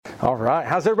All right.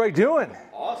 How's everybody doing?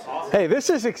 Awesome. Hey, this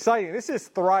is exciting. This is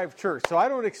Thrive Church. So I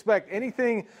don't expect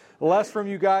anything less from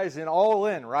you guys than all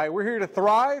in, right? We're here to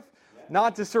thrive,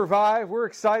 not to survive. We're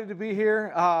excited to be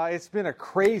here. It's been a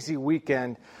crazy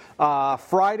weekend.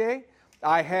 Friday,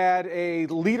 I had a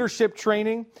leadership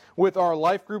training with our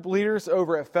life group leaders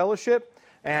over at Fellowship.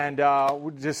 And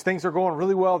just things are going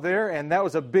really well there, and that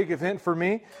was a big event for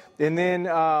me. And then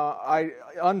I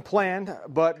unplanned,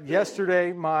 but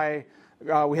yesterday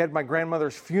we had my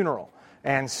grandmother's funeral,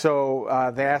 and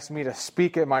so they asked me to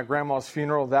speak at my grandma's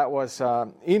funeral. That was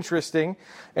interesting,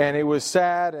 and it was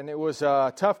sad, and it was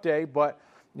a tough day, but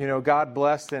God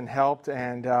blessed and helped,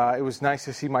 and it was nice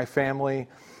to see my family.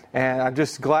 And I'm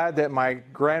just glad that my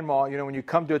grandma, when you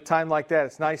come to a time like that,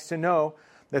 it's nice to know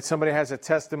that somebody has a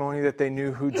testimony that they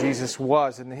knew who Jesus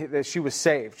was and that she was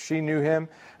saved. She knew him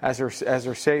as her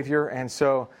Savior. And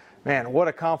so, man, what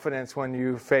a confidence when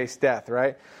you face death,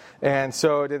 right? And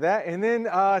so I did that. And then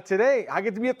today, I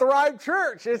get to be at Thrive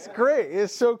Church. It's great.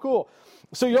 It's so cool.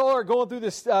 So y'all are going through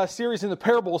this series in the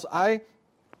parables. I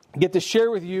get to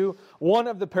share with you one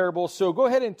of the parables. So go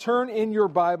ahead and turn in your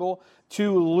Bible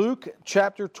to Luke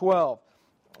chapter 12.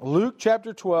 Luke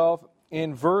chapter 12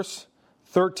 in verse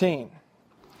 13.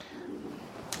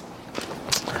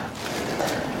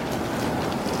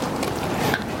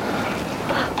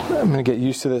 I'm going to get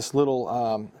used to this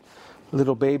little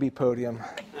baby podium.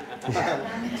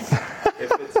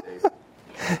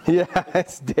 Yeah,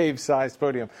 it's Dave's-sized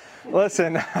podium.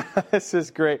 Listen, this is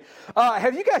great.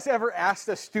 Have you guys ever asked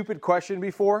a stupid question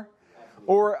before?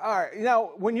 Or, all right,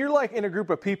 now, when you're like in a group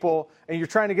of people and you're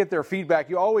trying to get their feedback,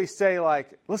 you always say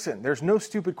like, listen, there's no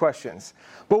stupid questions.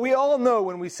 But we all know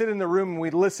when we sit in the room and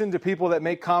we listen to people that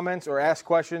make comments or ask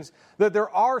questions, that there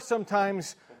are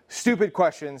sometimes stupid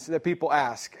questions that people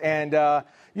ask. And, but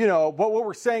what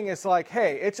we're saying is like,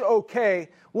 hey, it's okay.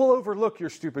 We'll overlook your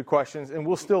stupid questions and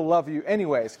we'll still love you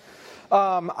anyways.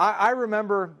 I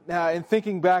remember in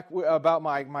thinking back about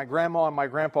my grandma and my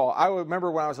grandpa, I remember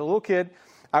when I was a little kid,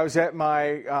 I was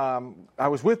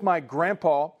with my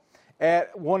grandpa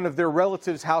at one of their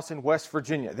relatives' house in West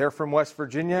Virginia. They're from West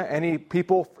Virginia. Any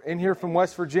people in here from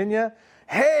West Virginia?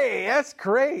 Hey, that's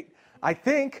great. I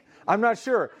think. I'm not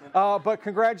sure. But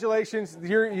congratulations.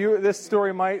 This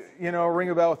story might, ring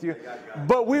a bell with you.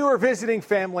 But we were visiting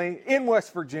family in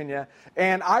West Virginia.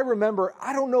 And I remember,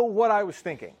 I don't know what I was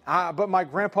thinking. But my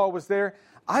grandpa was there.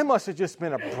 I must have just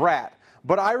been a brat.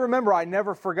 But I remember I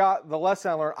never forgot the lesson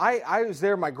I learned. I was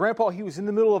there. My grandpa, he was in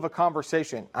the middle of a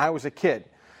conversation. I was a kid.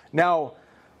 Now,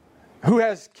 who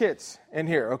has kids in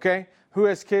here, okay? Who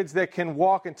has kids that can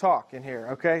walk and talk in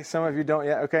here, okay? Some of you don't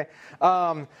yet, okay?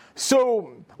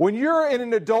 So when you're in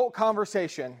an adult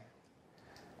conversation,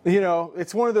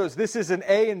 it's one of those, this is an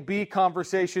A and B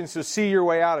conversation, so see your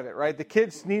way out of it, right? The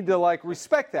kids need to,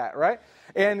 respect that, right?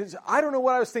 And I don't know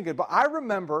what I was thinking, but I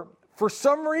remember, for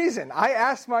some reason, I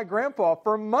asked my grandpa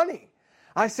for money.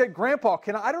 I said, Grandpa,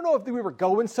 I don't know if we were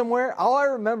going somewhere. All I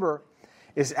remember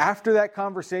is after that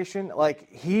conversation,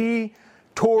 he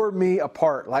tore me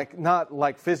apart,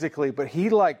 not physically, but he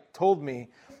told me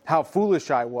how foolish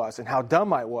I was and how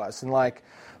dumb I was. And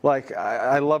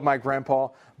I love my grandpa,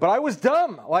 but I was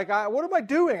dumb. What am I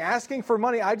doing? Asking for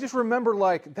money. I just remember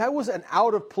that was an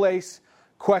out of place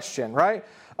question, right?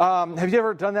 Have you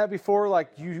ever done that before?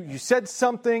 You said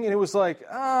something and it was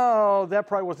oh, that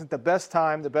probably wasn't the best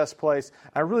time, the best place.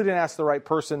 I really didn't ask the right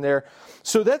person there.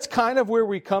 So that's kind of where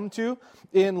we come to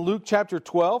in Luke chapter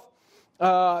 12.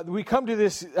 We come to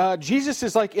this, Jesus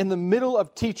is in the middle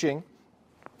of teaching,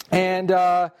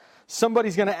 and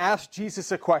somebody's going to ask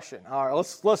Jesus a question. All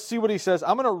right, let's see what he says.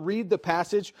 I'm going to read the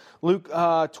passage, Luke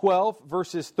 12,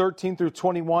 verses 13 through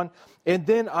 21, and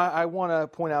then I want to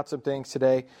point out some things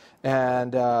today,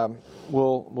 and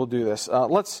we'll do this.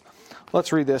 Let's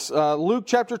read this. Luke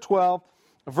chapter 12,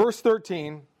 verse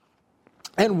 13.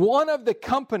 And one of the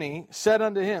company said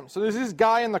unto him, so there's this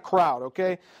guy in the crowd,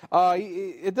 okay?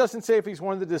 It doesn't say if he's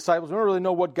one of the disciples. We don't really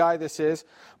know what guy this is.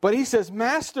 But he says,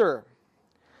 Master,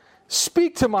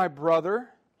 speak to my brother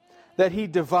that he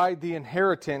divide the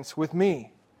inheritance with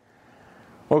me.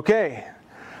 Okay.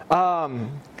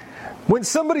 When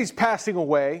somebody's passing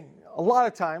away, a lot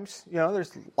of times,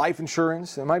 there's life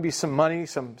insurance. There might be some money,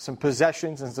 some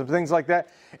possessions, and some things like that.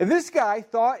 And this guy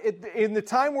thought, in the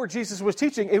time where Jesus was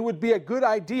teaching, it would be a good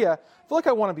idea. I feel like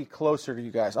I want to be closer to you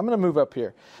guys. I'm going to move up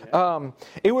here.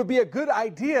 It would be a good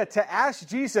idea to ask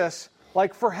Jesus,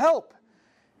 for help.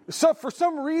 So for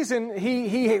some reason,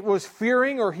 he was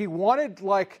fearing, or he wanted,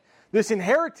 this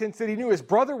inheritance that he knew his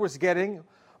brother was getting,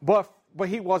 but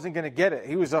he wasn't going to get it.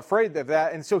 He was afraid of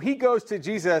that. And so he goes to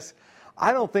Jesus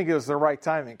I don't think it was the right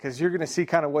timing, because you're going to see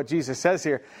kind of what Jesus says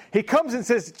here. He comes and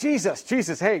says,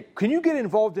 Jesus, hey, can you get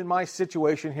involved in my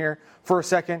situation here for a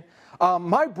second?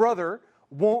 My brother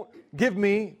won't give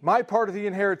me my part of the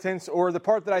inheritance, or the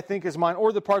part that I think is mine,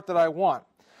 or the part that I want.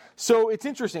 So it's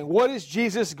interesting. What is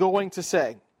Jesus going to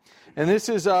say? And this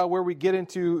is where we get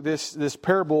into this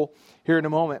parable here in a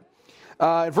moment.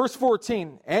 In verse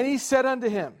 14, and he said unto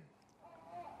him,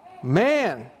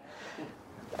 man.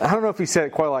 I don't know if he said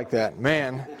it quite like that.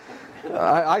 Man.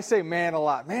 I say man a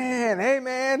lot. Man, hey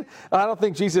man. I don't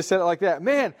think Jesus said it like that.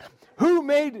 Man, who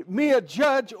made me a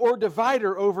judge or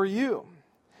divider over you?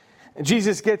 And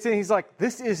Jesus gets in. He's like,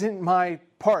 this isn't my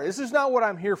part. This is not what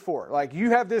I'm here for. Like,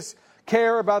 you have this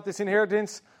care about this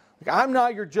inheritance. Like, I'm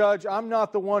not your judge. I'm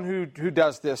not the one who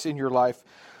does this in your life.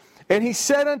 And he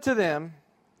said unto them,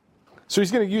 so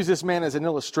he's going to use this man as an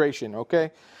illustration,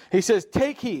 okay? He says,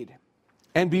 take heed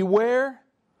and beware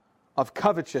of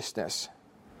covetousness.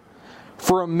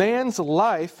 For a man's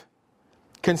life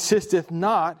consisteth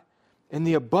not in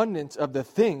the abundance of the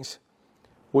things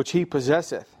which he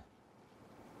possesseth.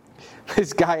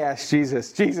 This guy asked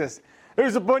Jesus,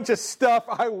 there's a bunch of stuff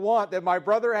I want that my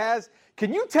brother has.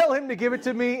 Can you tell him to give it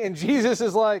to me? And Jesus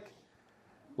is like,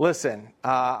 listen,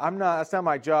 that's not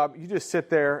my job. You just sit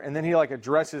there. And then he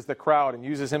addresses the crowd and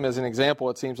uses him as an example,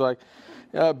 it seems like.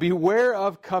 Beware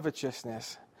of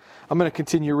covetousness. I'm going to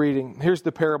continue reading. Here's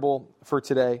the parable for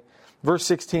today. Verse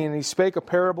 16, and he spake a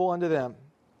parable unto them.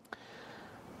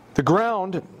 The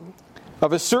ground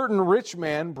of a certain rich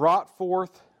man brought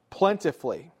forth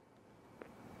plentifully.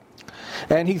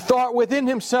 And he thought within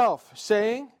himself,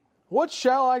 saying, what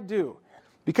shall I do?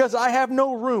 Because I have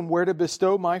no room where to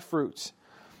bestow my fruits.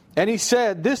 And he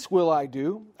said, this will I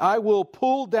do. I will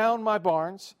pull down my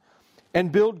barns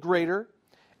and build greater,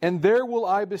 and there will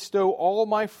I bestow all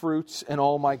my fruits and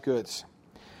all my goods.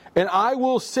 And I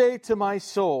will say to my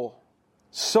soul,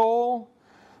 soul,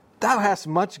 thou hast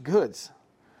much goods,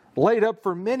 laid up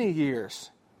for many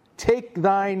years. Take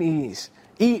thine ease,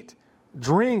 eat,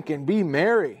 drink, and be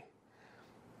merry.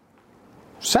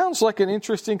 Sounds like an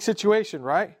interesting situation,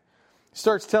 right?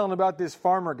 Starts telling about this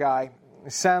farmer guy.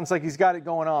 It sounds like he's got it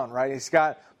going on, right? He's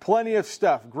got plenty of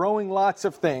stuff, growing lots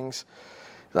of things.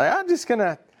 Like, I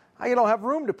don't have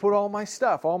room to put all my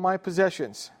stuff, all my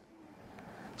possessions.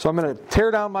 So I'm going to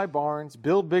tear down my barns,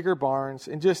 build bigger barns,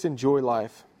 and just enjoy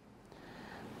life.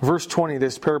 Verse 20,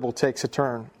 this parable takes a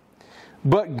turn.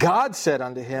 But God said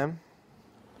unto him,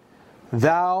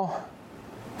 thou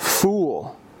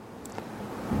fool,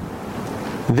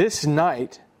 this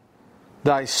night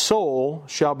thy soul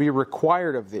shall be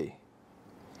required of thee.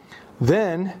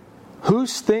 Then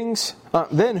whose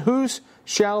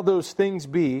shall those things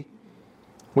be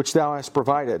which thou hast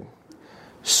provided?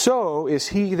 So is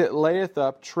he that layeth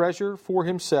up treasure for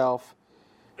himself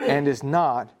and is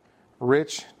not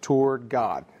rich toward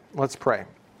God. Let's pray.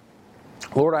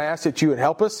 Lord, I ask that you would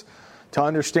help us to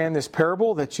understand this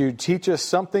parable, that you teach us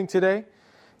something today.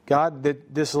 God,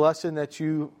 that this lesson that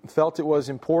you felt it was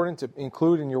important to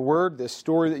include in your word, this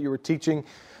story that you were teaching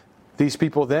these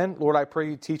people then, Lord, I pray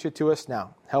you teach it to us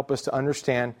now. Help us to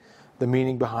understand the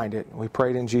meaning behind it. We pray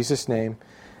it in Jesus' name.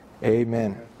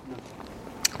 Amen.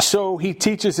 So he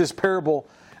teaches this parable.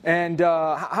 And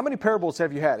how many parables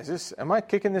have you had? Am I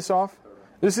kicking this off?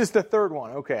 This is the third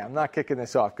one. Okay, I'm not kicking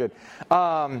this off. Good.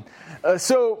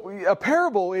 So a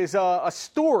parable is a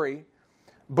story,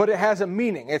 but it has a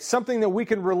meaning. It's something that we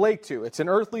can relate to. It's an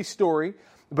earthly story,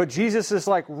 but Jesus is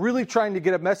really trying to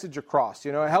get a message across.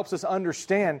 It helps us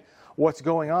understand what's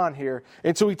going on here.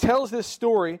 And so he tells this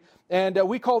story, and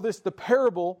we call this the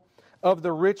parable of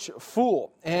the rich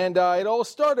fool. And it all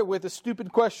started with a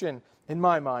stupid question in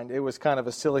my mind. It was kind of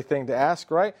a silly thing to ask,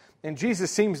 right? And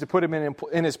Jesus seems to put him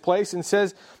in his place and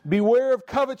says, beware of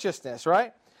covetousness,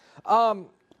 right?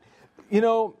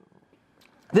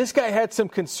 This guy had some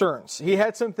concerns. He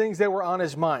had some things that were on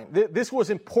his mind. This was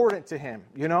important to him,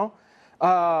 There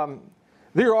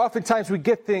are oftentimes we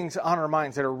get things on our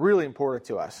minds that are really important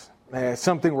to us.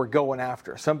 Something we're going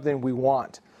after, something we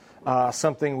want,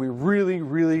 something we really,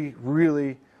 really,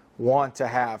 really want to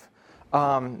have.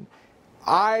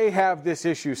 I have this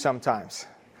issue sometimes.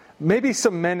 Maybe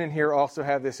some men in here also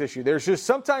have this issue. There's just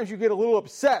sometimes you get a little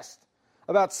obsessed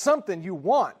about something you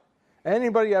want.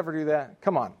 Anybody ever do that?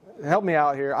 Come on, help me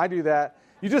out here. I do that.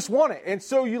 You just want it. And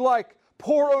so you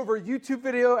pour over YouTube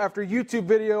video after YouTube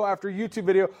video after YouTube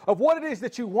video of what it is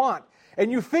that you want.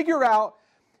 And you figure out,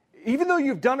 even though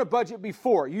you've done a budget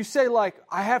before, you say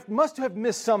must have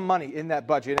missed some money in that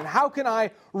budget. And how can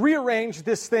I rearrange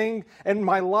this thing in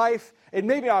my life? And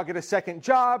maybe I'll get a second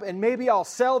job, and maybe I'll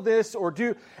sell this or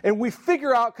do. And we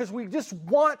figure out, because we just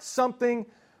want something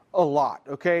a lot,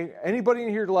 okay? Anybody in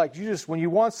here like, when you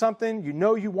want something, you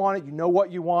know want it, you know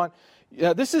what you want.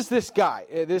 This is this guy.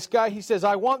 This guy, he says,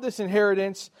 I want this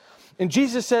inheritance. And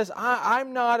Jesus says,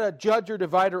 I'm not a judge or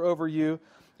divider over you.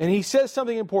 And he says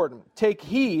something important. Take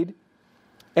heed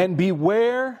and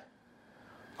beware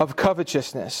of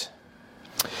covetousness.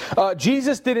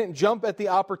 Jesus didn't jump at the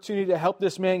opportunity to help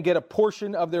this man get a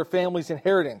portion of their family's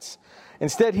inheritance.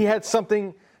 Instead, he had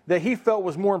something that he felt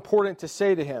was more important to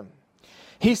say to him.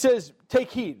 He says,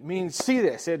 take heed, means see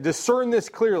this, discern this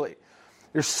clearly.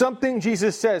 There's something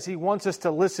Jesus says he wants us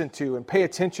to listen to and pay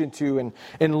attention to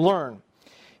and learn.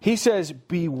 He says,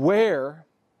 beware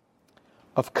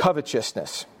of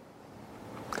covetousness.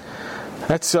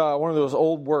 That's one of those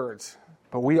old words,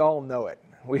 but we all know it.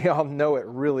 We all know it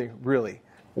really, really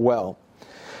well.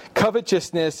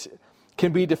 Covetousness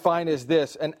can be defined as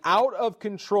this: an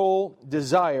out-of-control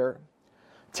desire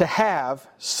to have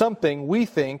something we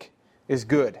think is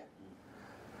good.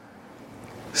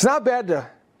 It's not bad to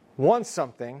want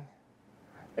something.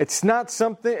 It's not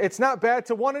bad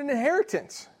to want an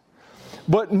inheritance.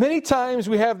 But many times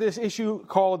we have this issue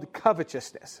called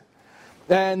covetousness.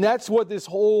 And that's what this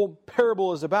whole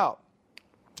parable is about.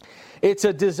 It's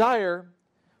a desire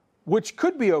which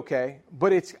could be okay,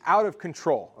 but it's out of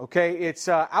control, okay? It's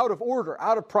out of order,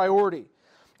 out of priority.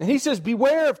 And he says,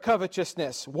 beware of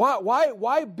covetousness.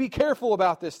 Why be careful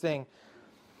about this thing?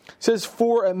 It says,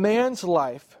 for a man's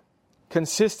life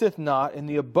consisteth not in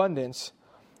the abundance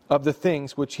of the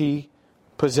things which he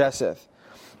possesseth.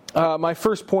 My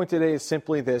first point today is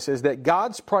simply this, is that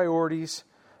God's priorities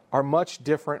are much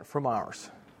different from ours.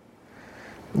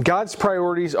 God's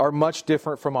priorities are much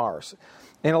different from ours.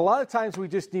 And a lot of times we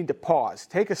just need to pause,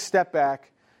 take a step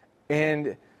back,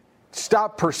 and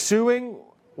stop pursuing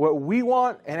what we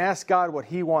want and ask God what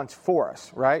He wants for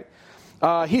us, right?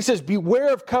 He says,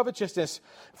 beware of covetousness,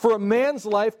 for a man's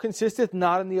life consisteth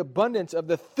not in the abundance of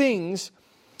the things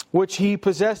which he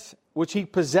possesseth.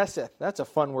 That's a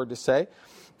fun word to say.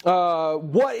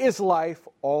 What is life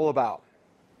all about?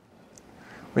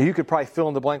 Well, you could probably fill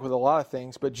in the blank with a lot of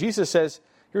things, but Jesus says,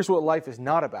 here's what life is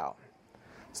not about.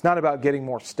 It's not about getting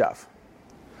more stuff.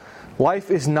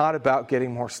 Life is not about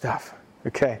getting more stuff.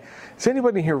 Okay? Does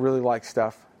anybody here really like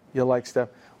stuff? You like stuff?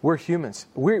 We're humans.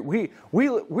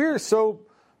 We're so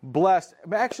blessed.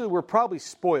 Actually, we're probably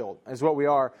spoiled, is what we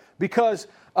are, because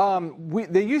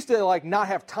they used to not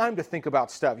have time to think about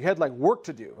stuff. You had work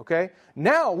to do. Okay?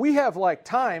 Now we have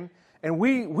time, and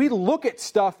we look at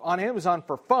stuff on Amazon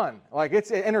for fun.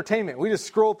 It's entertainment. We just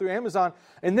scroll through Amazon,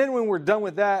 and then when we're done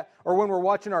with that, or when we're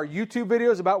watching our YouTube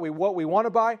videos about what we want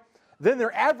to buy, then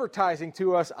they're advertising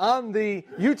to us on the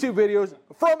YouTube videos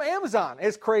from Amazon.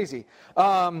 It's crazy.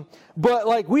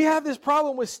 But we have this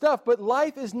problem with stuff, but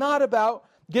life is not about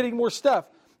getting more stuff.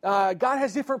 God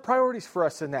has different priorities for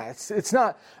us than that. It's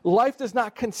not, life does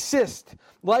not consist.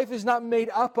 Life is not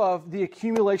made up of the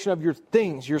accumulation of your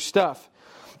things, your stuff.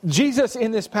 Jesus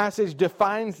in this passage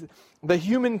defines the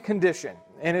human condition,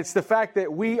 and it's the fact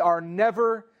that we are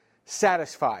never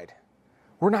satisfied.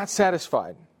 We're not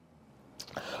satisfied.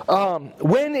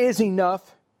 When is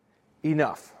enough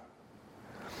enough?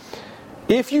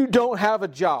 If you don't have a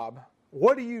job,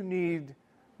 what do you need?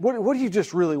 What do you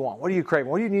just really want? What do you crave?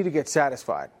 What do you need to get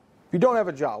satisfied? If you don't have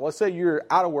a job, let's say you're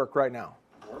out of work right now.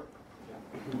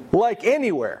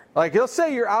 Anywhere. Let's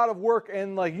say you're out of work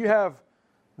and you have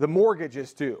the mortgage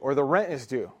is due or the rent is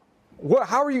due.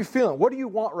 How are you feeling? What do you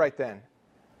want right then?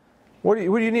 What do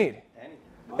you need?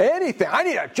 Anything. I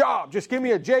need a job. Just give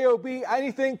me a job.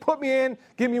 Anything. Put me in.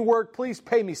 Give me work. Please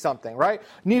pay me something, right?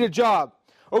 Need a job.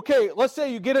 Okay, let's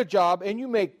say you get a job and you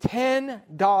make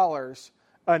 $10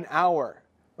 an hour.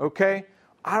 Okay?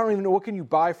 I don't even know. What can you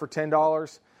buy for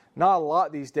 $10? Not a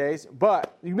lot these days,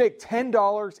 but you make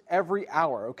 $10 every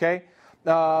hour, okay?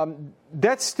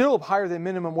 That's still higher than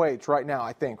minimum wage right now,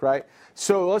 I think, right?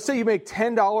 So let's say you make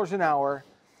 $10 an hour.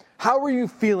 How are you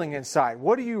feeling inside?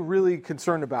 What are you really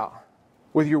concerned about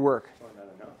with your work?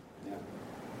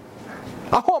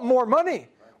 I want more money.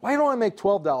 Why don't I make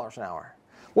 $12 an hour?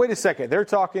 Wait a second. They're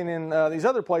talking in these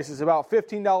other places about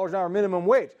 $15 an hour minimum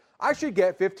wage. I should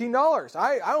get $15.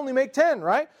 I only make $10,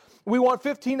 right? We want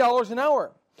 $15 an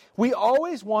hour. We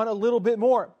always want a little bit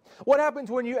more. What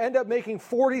happens when you end up making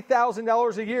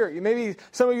 $40,000 a year? Maybe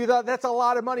some of you thought that's a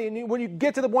lot of money. And when you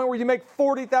get to the point where you make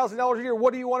 $40,000 a year,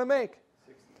 what do you want to make?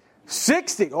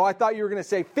 60. Oh, I thought you were going to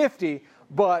say 50,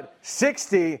 but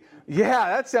 60. Yeah,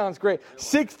 that sounds great.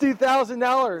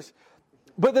 $60,000.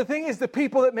 But the thing is, the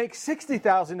people that make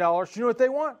 $60,000, you know what they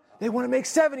want? They want to make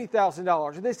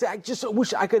 $70,000. And they say, I just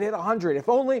wish I could hit 100. If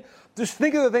only, just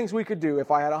think of the things we could do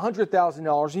if I had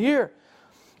 $100,000 a year.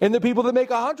 And the people that make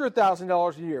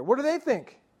 $100,000 a year, what do they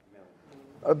think?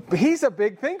 He's a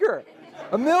big thinker.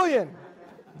 $1 million.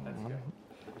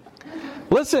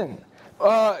 Listen,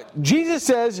 Jesus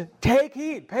says, take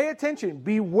heed, pay attention,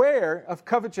 beware of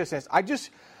covetousness.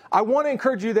 I want to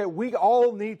encourage you that we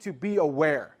all need to be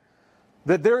aware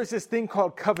that there is this thing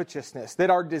called covetousness, that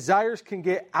our desires can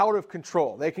get out of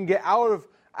control. They can get out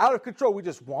of control. We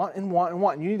just want and want and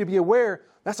want. And you need to be aware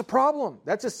that's a problem.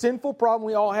 That's a sinful problem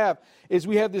we all have, is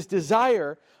we have this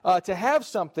desire to have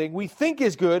something we think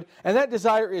is good, and that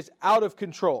desire is out of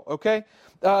control, okay?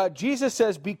 Jesus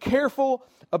says, be careful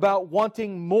about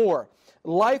wanting more.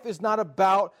 Life is not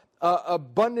about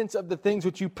abundance of the things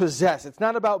which you possess. It's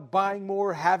not about buying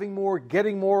more, having more,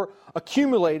 getting more,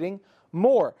 accumulating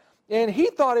more. And he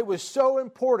thought it was so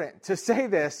important to say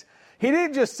this. He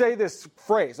didn't just say this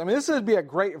phrase. I mean, this would be a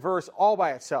great verse all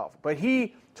by itself. But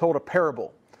he told a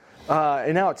parable.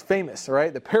 And now it's famous,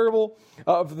 right? The parable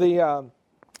of the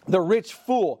rich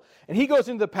fool. And he goes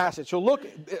into the passage. So look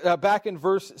back in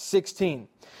verse 16.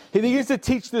 He begins to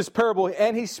teach this parable.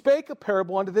 And he spake a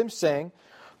parable unto them, saying,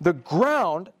 the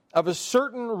ground of a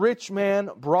certain rich man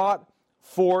brought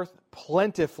forth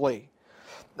plentifully.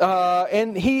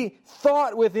 And he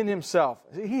thought within himself.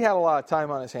 He had a lot of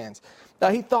time on his hands.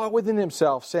 He thought within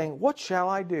himself, saying, what shall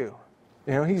I do?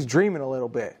 You know, he's dreaming a little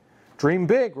bit. Dream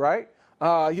big, right?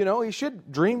 He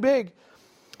should dream big.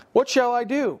 What shall I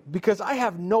do? Because I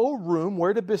have no room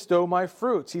where to bestow my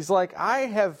fruits. He's like, I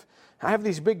have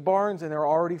these big barns and they're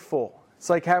already full. It's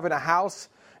like having a house.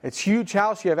 It's a huge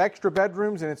house. You have extra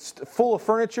bedrooms and it's full of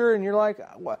furniture. And you're like,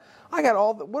 what? I got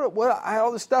all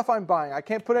the stuff I'm buying. I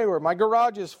can't put it anywhere. My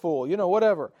garage is full.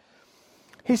 Whatever.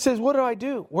 He says, what do I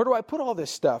do? Where do I put all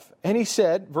this stuff? And he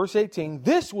said, verse 18,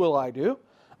 this will I do.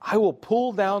 I will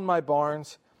pull down my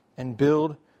barns and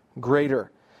build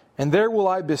greater. And there will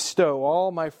I bestow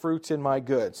all my fruits and my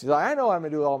goods. He's like, I know I'm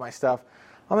going to do all my stuff.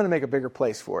 I'm going to make a bigger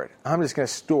place for it. I'm just going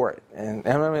to store it. And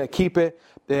I'm going to keep it.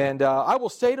 And I will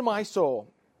say to my soul,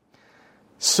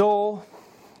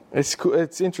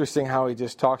 it's interesting how he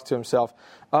just talks to himself.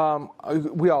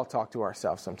 We all talk to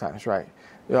ourselves sometimes, right?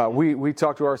 We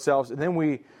talk to ourselves, and then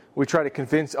we try to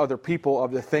convince other people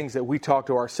of the things that we talk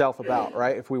to ourselves about,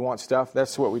 right? If we want stuff,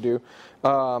 that's what we do.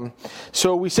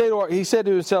 So he said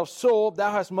to himself, soul,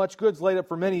 thou hast much goods laid up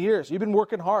for many years. You've been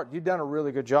working hard. You've done a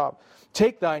really good job.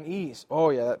 Take thine ease.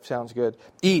 Oh, yeah, that sounds good.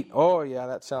 Eat. Oh, yeah,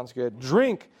 that sounds good.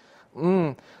 Drink.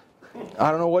 I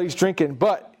don't know what he's drinking,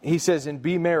 but he says, and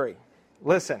be merry.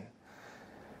 Listen,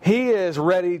 he is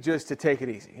ready just to take it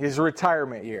easy. His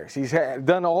retirement years. He's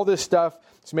done all this stuff.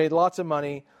 He's made lots of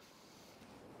money.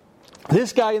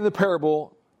 This guy in the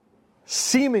parable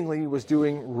seemingly was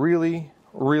doing really,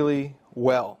 really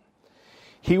well.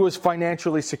 He was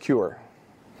financially secure.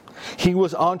 He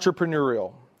was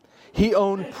entrepreneurial. He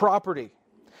owned property.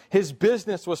 His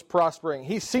business was prospering.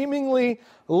 He seemingly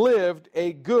lived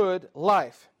a good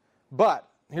life. But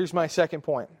here's my second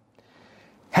point.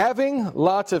 Having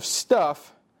lots of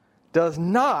stuff does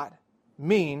not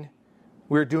mean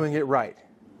we're doing it right.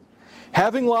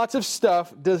 Having lots of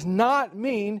stuff does not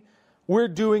mean we're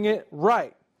doing it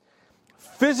right.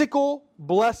 Physical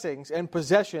blessings and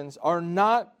possessions are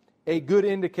not a good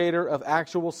indicator of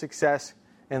actual success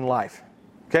in life.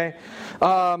 Okay?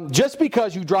 Just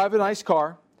because you drive a nice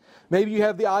car, maybe you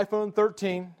have the iPhone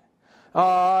 13,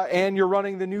 and you're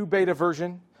running the new beta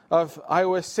version of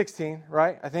iOS 16,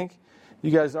 right? I think. You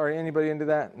guys, are anybody into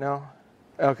that? No?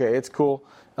 Okay, it's cool.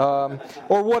 Or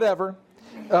whatever.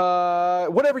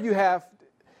 Whatever you have,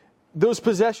 those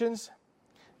possessions,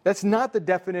 that's not the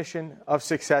definition of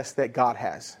success that God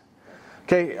has.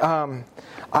 Okay,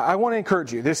 I want to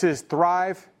encourage you. This is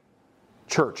Thrive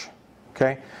Church.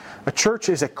 Okay? A church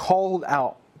is a called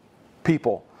out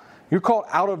people. You're called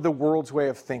out of the world's way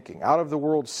of thinking, out of the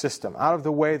world's system, out of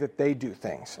the way that they do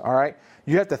things. All right?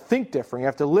 You have to think different. You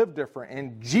have to live different.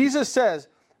 And Jesus says,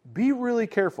 be really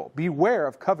careful. Beware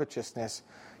of covetousness,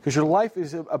 because your life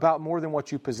is about more than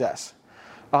what you possess.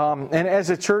 And as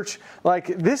a church,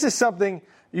 this is something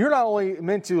you're not only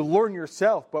meant to learn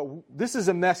yourself, but this is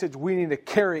a message we need to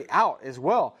carry out as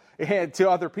well to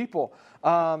other people.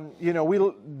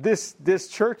 This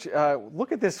church,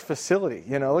 look at this facility.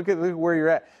 Look at where you're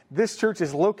at. This church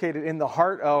is located in the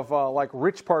heart of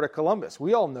rich part of Columbus.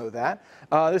 We all know that.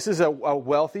 This is a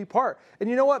wealthy part. And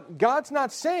you know what? God's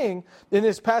not saying in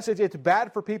this passage it's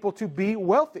bad for people to be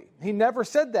wealthy. He never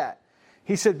said that.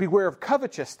 He said beware of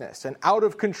covetousness, an out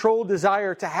of control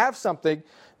desire to have something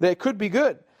that could be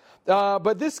good.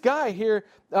 But this guy here,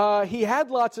 he had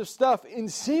lots of stuff,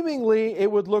 and seemingly it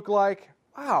would look like,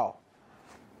 wow.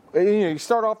 You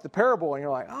start off the parable and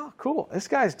you're like, oh, cool, this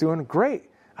guy's doing great.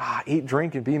 Eat,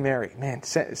 drink, and be merry. Man,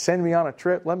 send me on a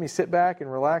trip. Let me sit back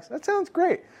and relax. That sounds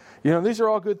great. These are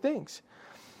all good things.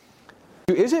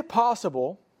 Is it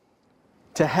possible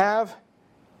to have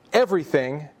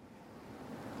everything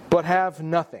but have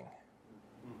nothing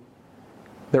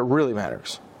that really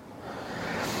matters?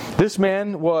 This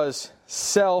man was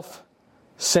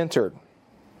self-centered,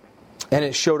 and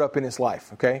it showed up in his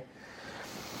life, okay?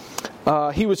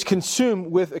 He was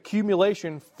consumed with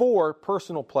accumulation for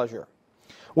personal pleasure.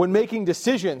 When making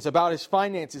decisions about his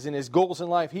finances and his goals in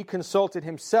life, he consulted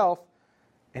himself,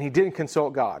 and he didn't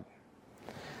consult God.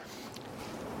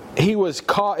 He was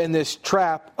caught in this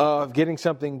trap of getting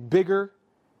something bigger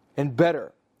and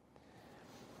better.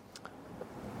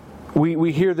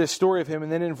 We hear this story of him,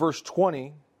 and then in verse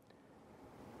 20,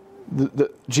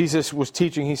 Jesus was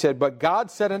teaching. He said, "But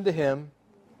God said unto him,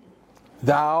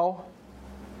 Thou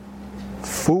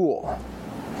fool."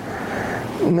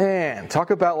 Man,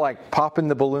 talk about like popping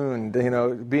the balloon,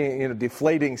 being,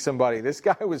 deflating somebody. This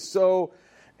guy was so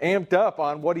amped up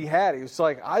on what he had. He was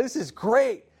like, "This is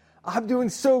great. I'm doing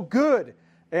so good."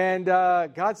 And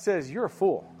God says, "You're a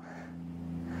fool.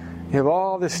 You have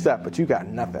all this stuff, but you got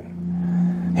nothing."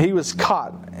 He was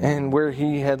caught in where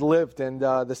he had lived. And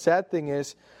the sad thing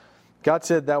is, God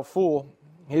said, "Thou fool."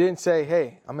 He didn't say,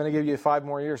 "Hey, I'm going to give you 5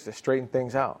 more years to straighten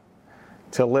things out,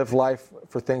 to live life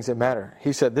for things that matter."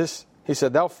 He said,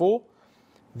 "Thou fool,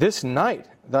 this night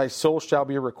thy soul shall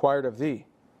be required of thee."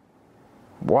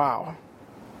 Wow.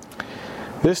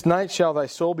 "This night shall thy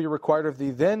soul be required of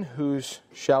thee, then whose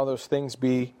shall those things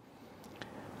be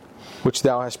which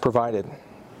thou hast provided?"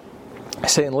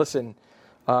 Saying, listen,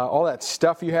 all that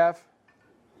stuff you have,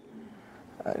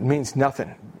 it means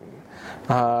nothing.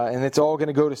 And it's all going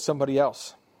to go to somebody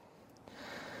else.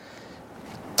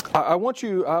 I want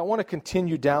to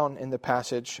continue down in the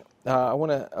passage. I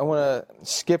want to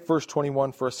skip verse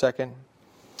 21 for a second.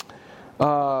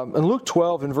 In Luke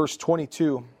 12 and verse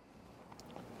 22,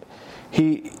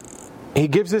 he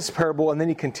gives this parable and then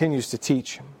he continues to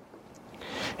teach.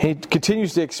 He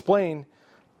continues to explain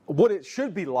what it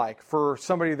should be like for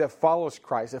somebody that follows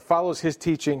Christ, that follows His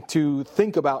teaching, to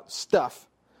think about stuff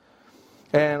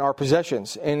and our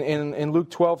possessions. In Luke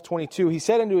 12:22, He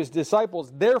said unto His disciples,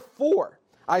 "Therefore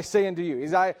I say unto you,"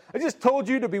 I just told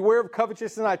you to beware of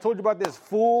covetousness. I told you about this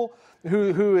fool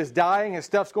who is dying, his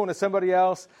stuff's going to somebody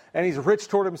else, and he's rich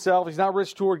toward himself. He's not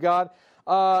rich toward God.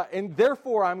 And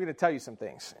therefore I'm going to tell you some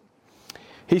things.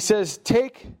 He says,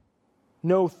 "Take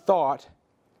no thought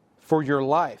for your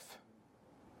life."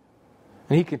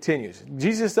 And He continues.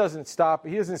 Jesus doesn't stop.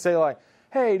 He doesn't say like,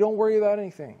 "Hey, don't worry about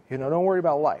anything. Don't worry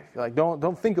about life. Like,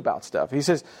 don't think about stuff." He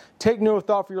says, "Take no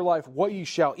thought for your life, what you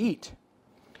shall eat,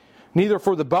 neither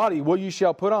for the body what you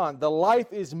shall put on. The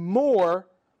life is more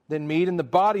than meat, and the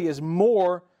body is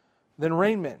more than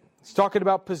raiment." He's talking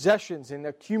about possessions and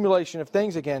accumulation of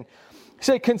things again. He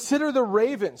said, "Consider the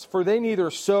ravens, for they neither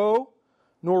sow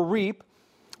nor reap,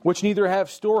 which neither have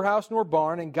storehouse nor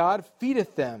barn, and God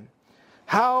feedeth them.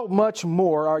 How much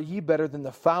more are ye better than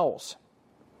the fowls?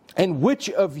 And which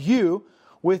of you,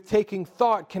 with taking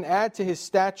thought, can add to his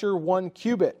stature 1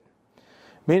 cubit? I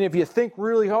mean, if you think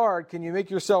really hard, can you make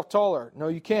yourself taller? No,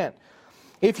 you can't.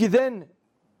 If you then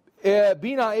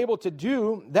be not able to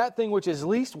do that thing which is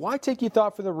least, why take ye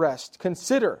thought for the rest?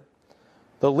 Consider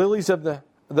the lilies of the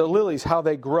lilies, how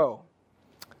they grow.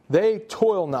 They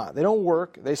toil not, they don't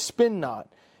work, they spin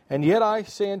not. And yet I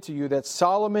say unto you that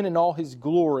Solomon in all his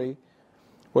glory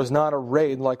was not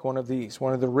arrayed like one of these,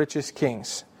 one of the richest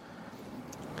kings.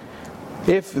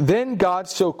 If then God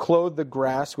so clothe the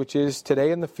grass, which is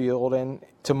today in the field, and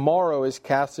tomorrow is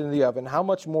cast into the oven, how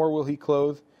much more will He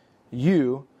clothe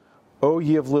you, O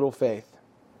ye of little faith?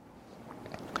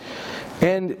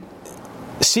 And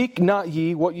seek not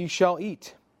ye what ye shall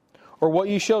eat, or what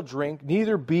ye shall drink,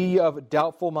 neither be ye of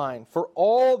doubtful mind. For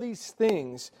all these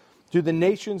things do the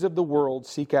nations of the world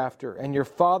seek after, and your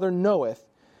Father knoweth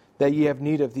that ye have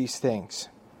need of these things.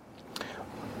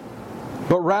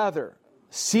 But rather,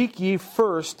 seek ye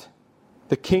first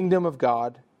the kingdom of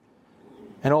God,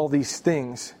 and all these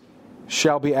things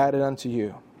shall be added unto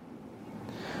you.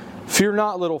 Fear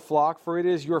not, little flock, for it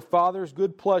is your Father's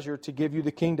good pleasure to give you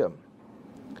the kingdom.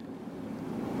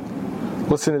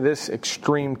 Listen to this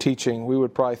extreme teaching. We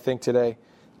would probably think today,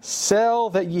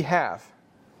 sell that ye have,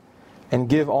 and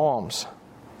give alms.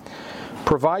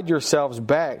 Provide yourselves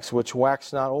bags which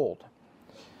wax not old,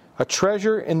 a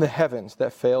treasure in the heavens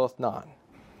that faileth not,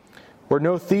 where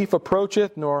no thief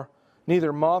approacheth, nor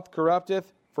neither moth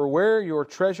corrupteth. For where your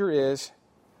treasure is,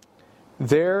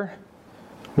 there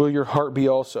will your heart be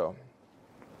also.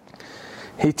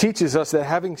 He teaches us that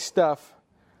having stuff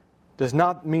does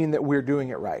not mean that we're doing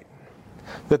it right.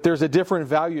 that there's a different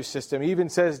value system. He even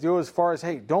says, go as far as,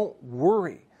 hey, don't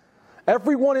worry.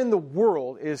 Everyone in the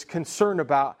world is concerned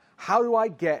about how do I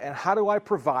get and how do I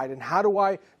provide and how do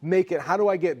I make it? How do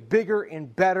I get bigger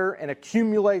and better and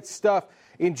accumulate stuff?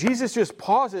 And Jesus just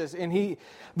pauses, and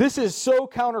this is so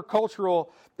countercultural,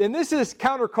 and this is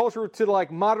countercultural to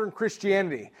like modern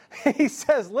Christianity. He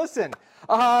says, listen,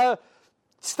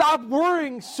 stop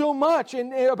worrying so much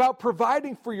and about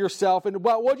providing for yourself and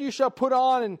about what you shall put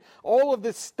on and all of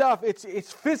this stuff.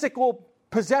 It's physical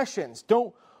possessions.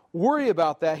 Don't worry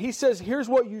about that. He says, here's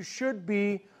what you should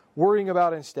be worrying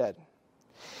about instead.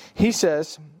 He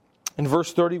says in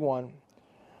verse 31,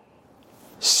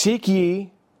 seek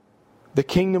ye the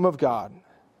kingdom of God.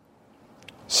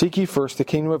 Seek ye first the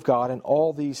kingdom of God, and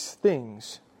all these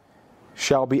things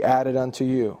shall be added unto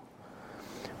you.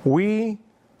 We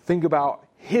think about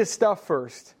His stuff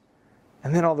first,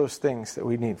 and then all those things that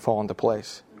we need fall into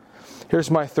place.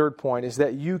 Here's my third point, is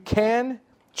that you can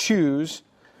choose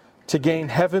to gain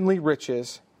heavenly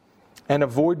riches and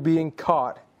avoid being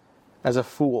caught as a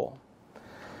fool.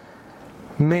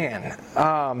 Man,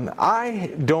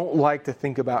 I don't like to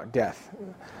think about death.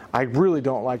 I really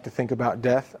don't like to think about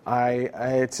death. I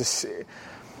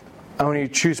want to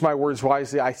choose my words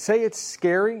wisely. I say it's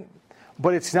scary,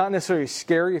 but it's not necessarily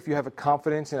scary if you have a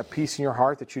confidence and a peace in your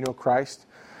heart that you know Christ.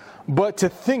 But to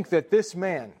think that this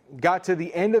man got to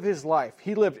the end of his life,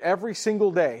 he lived every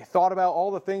single day, thought about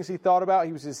all the things he thought about,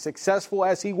 he was as successful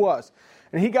as he was,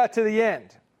 and he got to the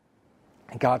end,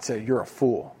 and God said, you're a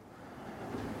fool.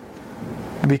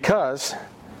 Because,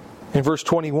 in verse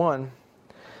 21,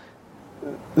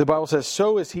 the Bible says,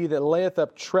 so is he that layeth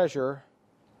up treasure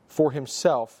for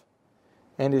himself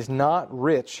and is not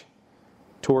rich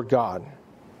toward God.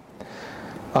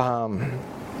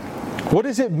 What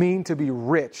does it mean to be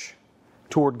rich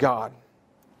toward God?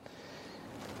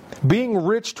 Being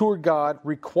rich toward God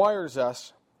requires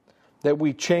us that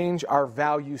we change our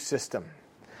value system.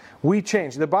 We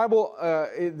change. The Bible,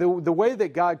 the way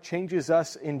that God changes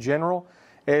us in general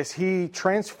is He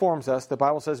transforms us, the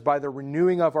Bible says, by the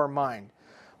renewing of our mind.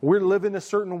 We're living a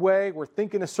certain way, we're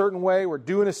thinking a certain way, we're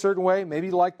doing a certain way,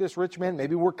 maybe like this rich man,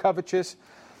 maybe we're covetous,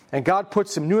 and God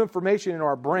puts some new information in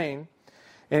our brain,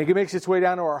 and it makes its way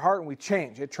down to our heart, and we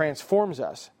change. It transforms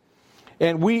us.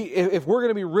 And if we're going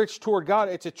to be rich toward God,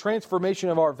 it's a transformation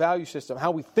of our value system, how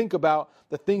we think about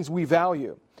the things we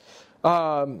value.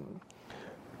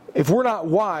 If we're not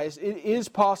wise, it is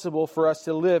possible for us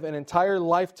to live an entire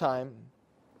lifetime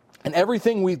and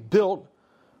everything we've built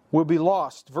will be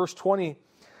lost. Verse 20,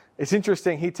 it's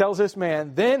interesting. He tells this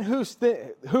man, then whose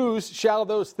shall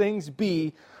those things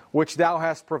be which thou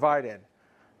hast provided?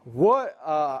 What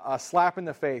a slap in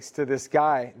the face to this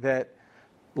guy that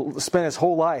spent his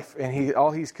whole life and all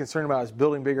he's concerned about is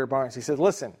building bigger barns. He said,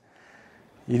 listen,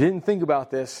 you didn't think about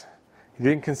this, you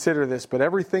didn't consider this, but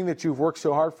everything that you've worked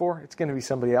so hard for, it's going to be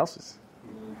somebody else's.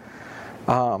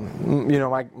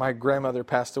 My grandmother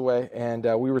passed away, and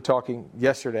we were talking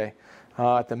yesterday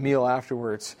at the meal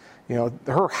afterwards.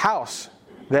 Her house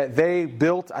that they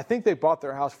built, I think they bought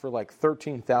their house for like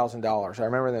 $13,000. I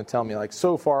remember them telling me, like,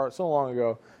 so long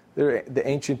ago, they're the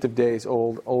ancient of days,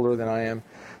 older than I am.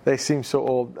 They seem so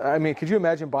old. I mean, could you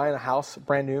imagine buying a house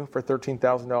brand new for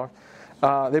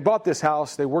 $13,000? They bought this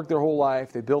house. They worked their whole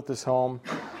life. They built this home.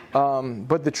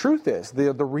 But the truth is,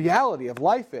 the reality of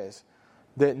life is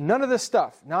that none of this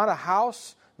stuff, not a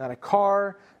house, not a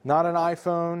car, not an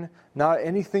iPhone, not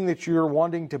anything that you're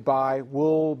wanting to buy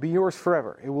will be yours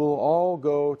forever. It will all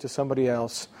go to somebody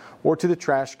else or to the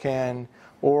trash can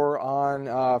or on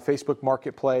Facebook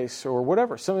Marketplace or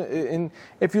whatever. And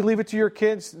if you leave it to your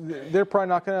kids, they're probably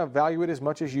not going to value it as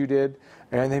much as you did,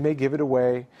 and they may give it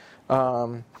away.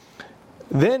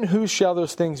 Then whose shall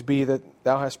those things be that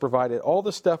thou hast provided? All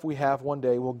the stuff we have one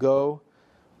day will go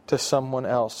to someone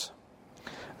else.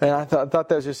 And I thought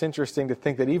that was just interesting to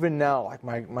think that even now, like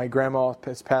my grandma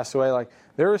has passed away, like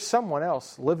there is someone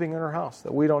else living in her house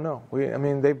that we don't know.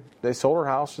 They sold her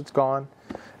house, it's gone.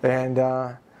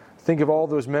 And think of all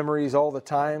those memories, all the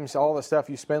times, all the stuff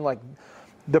you spend. Like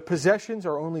the possessions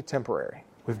are only temporary.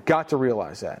 We've got to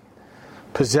realize that.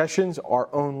 Possessions are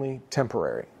only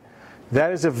temporary.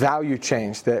 That is a value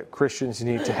change that Christians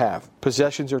need to have.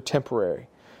 Possessions are temporary.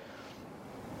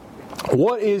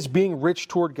 What is being rich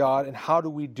toward God, and how do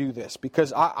we do this?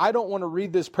 Because I don't want to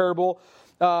read this parable.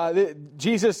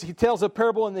 Jesus, he tells a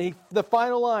parable in the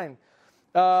final line.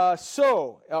 A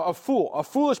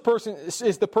foolish person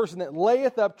is the person that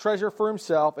layeth up treasure for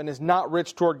himself and is not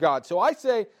rich toward God. So I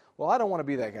say, well, I don't want to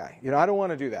be that guy. I don't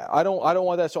want to do that. I don't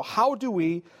want that. So how do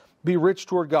we be rich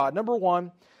toward God? Number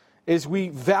one is we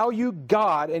value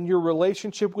God and your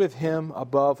relationship with Him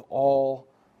above all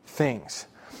things.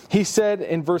 He said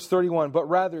in verse 31, but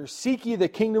rather seek ye the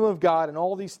kingdom of God, and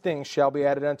all these things shall be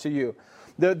added unto you.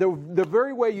 The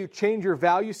very way you change your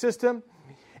value system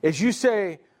is you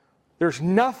say, there's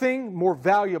nothing more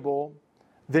valuable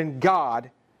than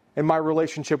God and my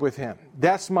relationship with Him.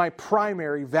 That's my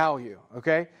primary value,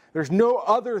 okay? There's no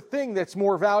other thing that's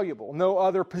more valuable. No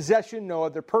other possession, no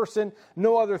other person,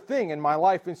 no other thing in my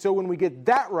life. And so when we get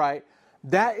that right,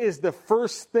 that is the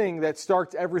first thing that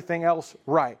starts everything else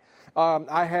right.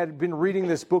 I had been reading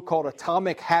this book called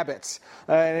Atomic Habits.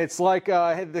 And it's like,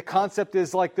 the concept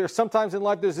is like there's sometimes in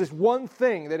life there's this one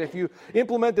thing that if you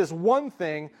implement this one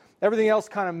thing, everything else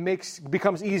kind of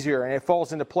becomes easier and it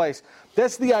falls into place.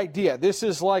 That's the idea. This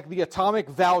is like the atomic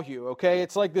value, okay?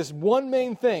 It's like this one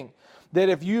main thing that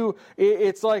if you,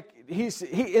 it's like,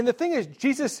 and the thing is,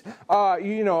 Jesus,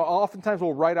 oftentimes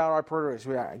we'll write out our priorities.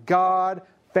 We got God,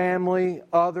 family,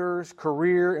 others,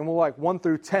 career, and we'll like 1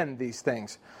 through 10 these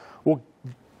things. Well,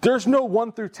 there's no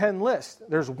 1 through 10 list.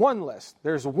 There's one list.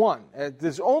 There's one.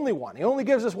 There's only one. He only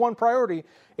gives us one priority,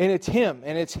 and it's Him,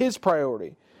 and it's His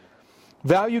priority.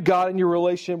 Value God and your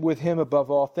relationship with Him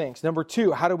above all things. Number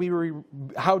 2, how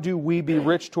do we be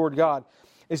rich toward God?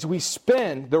 Is we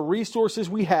spend the resources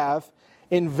we have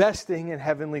investing in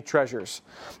heavenly treasures.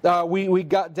 We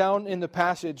got down in the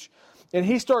passage, and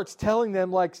he starts telling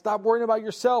them, like, stop worrying about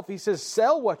yourself. He says,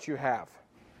 sell what you have.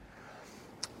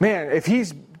 Man, if he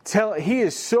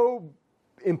is so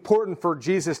important for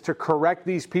Jesus to correct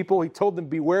these people. He told them,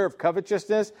 beware of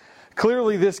covetousness.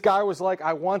 Clearly, this guy was like,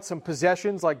 I want some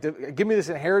possessions, like, give me this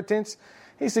inheritance.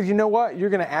 He said, you know what? You're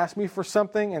going to ask me for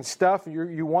something and stuff.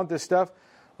 You want this stuff.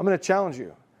 I'm going to challenge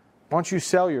you. Why don't you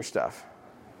sell your stuff?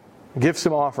 Give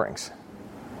some offerings.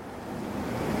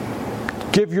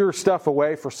 Give your stuff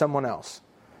away for someone else.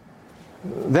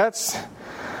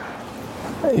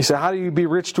 He said, how do you be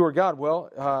rich toward God?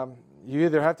 Well, you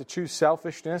either have to choose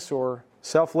selfishness or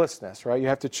selflessness, right? You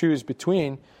have to choose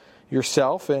between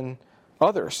yourself and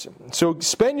others. So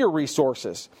spend your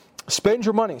resources. Spend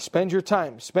your money. Spend your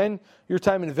time. Spend your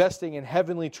time investing in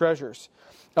heavenly treasures.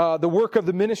 The work of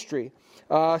the ministry.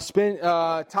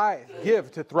 Tithe,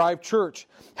 give to Thrive Church,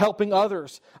 helping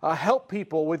others, help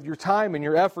people with your time and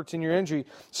your efforts and your energy.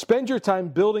 Spend your time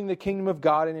building the kingdom of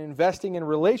God and investing in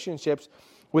relationships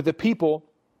with the people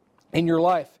in your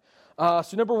life.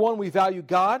 So number 1, we value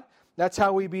God. That's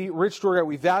how we be rich toward God.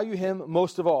 We value Him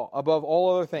most of all, above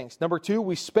all other things. Number 2,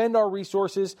 we spend our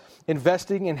resources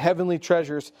investing in heavenly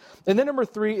treasures. And then number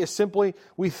 3 is simply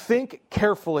we think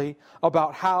carefully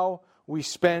about how we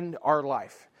spend our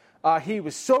life. He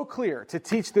was so clear to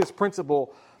teach this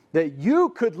principle that you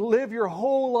could live your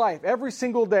whole life every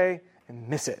single day and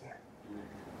miss it.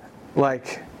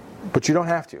 But you don't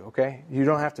have to, okay? You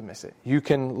don't have to miss it. You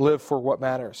can live for what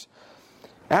matters.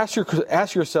 Ask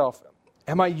yourself,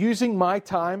 am I using my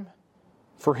time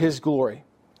for His glory?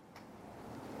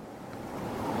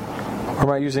 Or am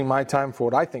I using my time for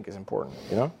what I think is important,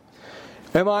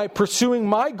 Am I pursuing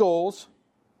my goals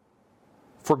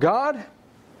for God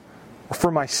or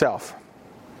for myself?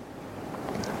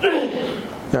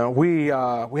 We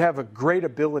have a great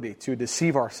ability to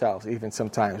deceive ourselves even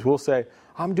sometimes. We'll say,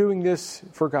 I'm doing this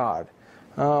for God.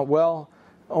 Well,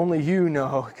 only you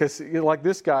know, because like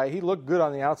this guy, he looked good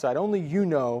on the outside. Only you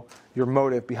know your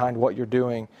motive behind what you're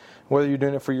doing, whether you're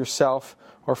doing it for yourself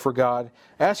or for God.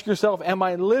 Ask yourself, am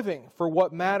I living for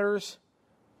what matters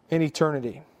in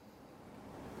eternity?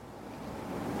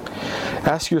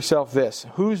 Ask yourself this,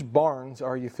 whose barns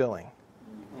are you filling?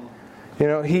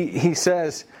 He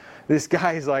says, this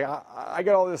guy is like, I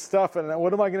got all this stuff, and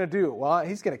what am I going to do? Well,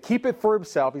 he's going to keep it for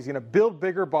himself. He's going to build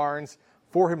bigger barns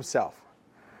for himself.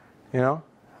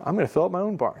 I'm going to fill up my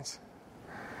own barns.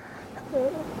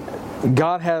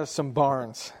 God has some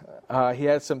barns. He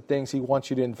has some things He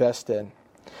wants you to invest in.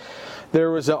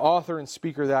 There was an author and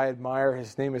speaker that I admire.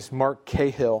 His name is Mark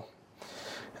Cahill.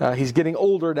 He's getting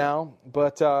older now,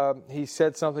 but he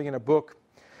said something in a book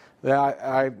that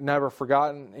I've never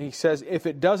forgotten. He says, if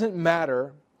it doesn't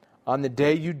matter on the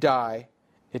day you die,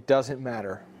 it doesn't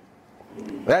matter.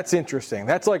 That's interesting.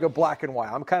 That's like a black and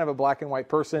white. I'm kind of a black and white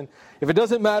person. If it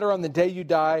doesn't matter on the day you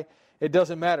die, it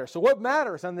doesn't matter. So what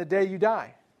matters on the day you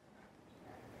die?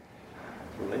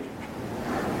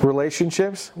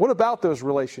 Relationships. What about those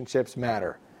relationships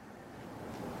matter?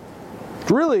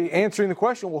 Really answering the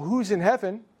question, well, who's in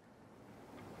heaven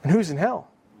and who's in hell?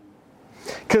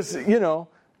 Because,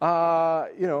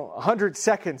 100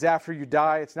 seconds after you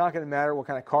die, it's not going to matter what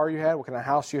kind of car you had, what kind of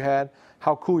house you had,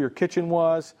 how cool your kitchen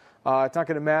was. It's not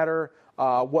going to matter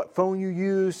what phone you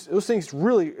use. Those things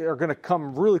really are going to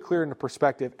come really clear into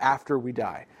perspective after we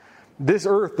die. This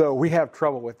earth, though, we have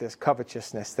trouble with this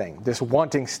covetousness thing, this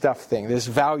wanting stuff thing, this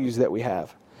values that we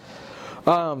have.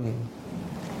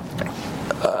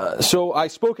 So I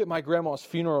spoke at my grandma's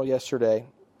funeral yesterday,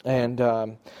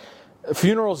 and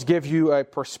funerals give you a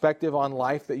perspective on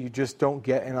life that you just don't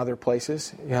get in other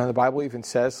places. You know, the Bible even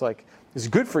says, like, it's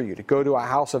good for you to go to a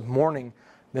house of mourning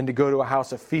than to go to a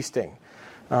house of feasting.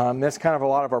 That's kind of a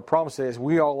lot of our problems today, is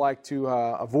we all like to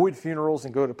avoid funerals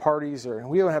and go to parties, or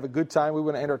we want to have a good time, we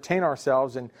want to entertain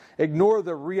ourselves and ignore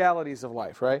the realities of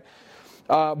life, right?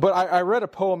 But I read a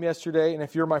poem yesterday, and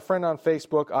if you're my friend on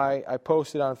Facebook, I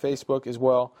posted on Facebook as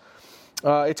well.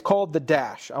 It's called The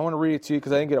Dash. I want to read it to you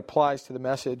because I think it applies to the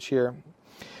message here.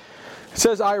 It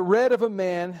says, I read of a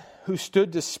man who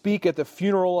stood to speak at the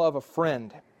funeral of a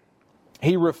friend.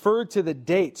 He referred to the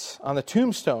dates on the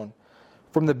tombstone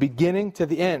from the beginning to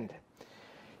the end.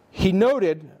 He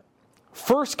noted,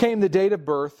 first came the date of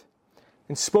birth,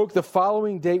 and spoke the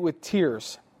following date with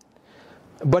tears.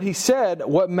 But he said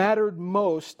what mattered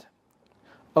most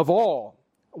of all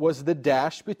was the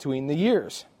dash between the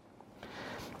years.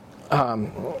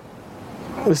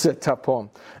 This is a tough poem.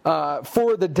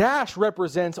 For the dash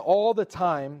represents all the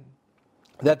time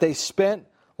that they spent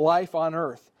life on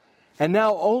earth. And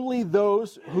now only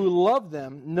those who love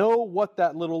them know what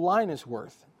that little line is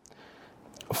worth.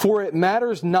 For it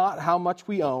matters not how much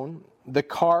we own, the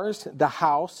cars, the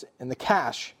house, and the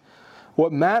cash.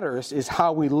 What matters is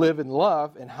how we live and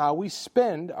love and how we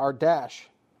spend our dash.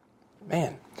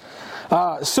 Man.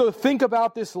 So think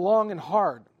about this long and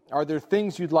hard. Are there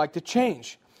things you'd like to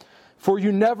change? For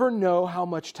you never know how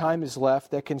much time is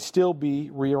left that can still be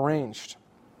rearranged.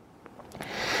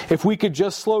 If we could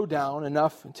just slow down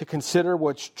enough to consider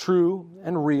what's true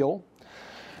and real,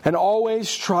 and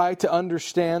always try to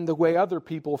understand the way other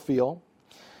people feel,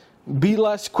 be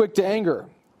less quick to anger,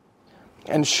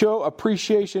 and show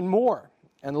appreciation more,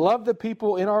 and love the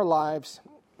people in our lives,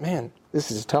 man,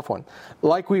 this is a tough one,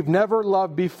 like we've never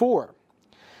loved before.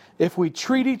 If we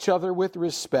treat each other with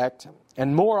respect,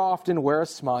 and more often wear a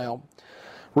smile,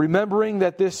 remembering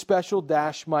that this special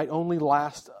dash might only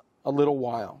last a little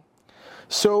while.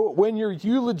 So when your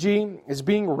eulogy is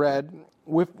being read,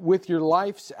 with your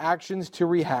life's actions to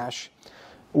rehash,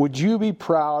 would you be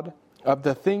proud of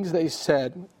the things they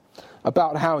said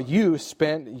about how you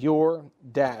spent your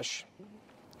dash?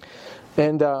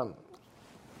 And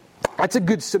that's a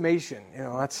good summation. You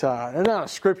know, that's not a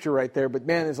scripture right there, but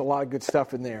man, there's a lot of good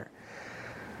stuff in there.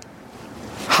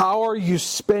 How are you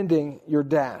spending your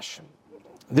dash?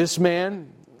 This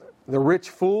man, the rich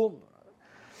fool,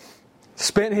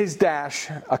 spent his dash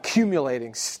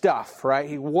accumulating stuff, right?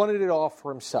 He wanted it all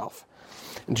for himself.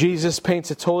 Jesus paints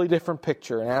a totally different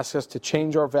picture and asks us to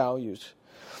change our values.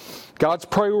 God's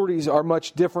priorities are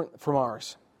much different from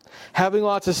ours. Having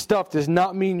lots of stuff does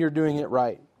not mean you're doing it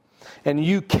right. And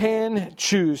you can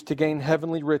choose to gain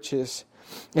heavenly riches,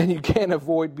 and you can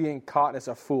avoid being caught as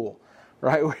a fool,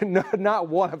 right? Not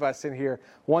one of us in here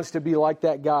wants to be like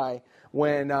that guy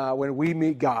when we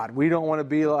meet God. We don't want to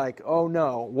be like, oh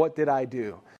no, what did I do?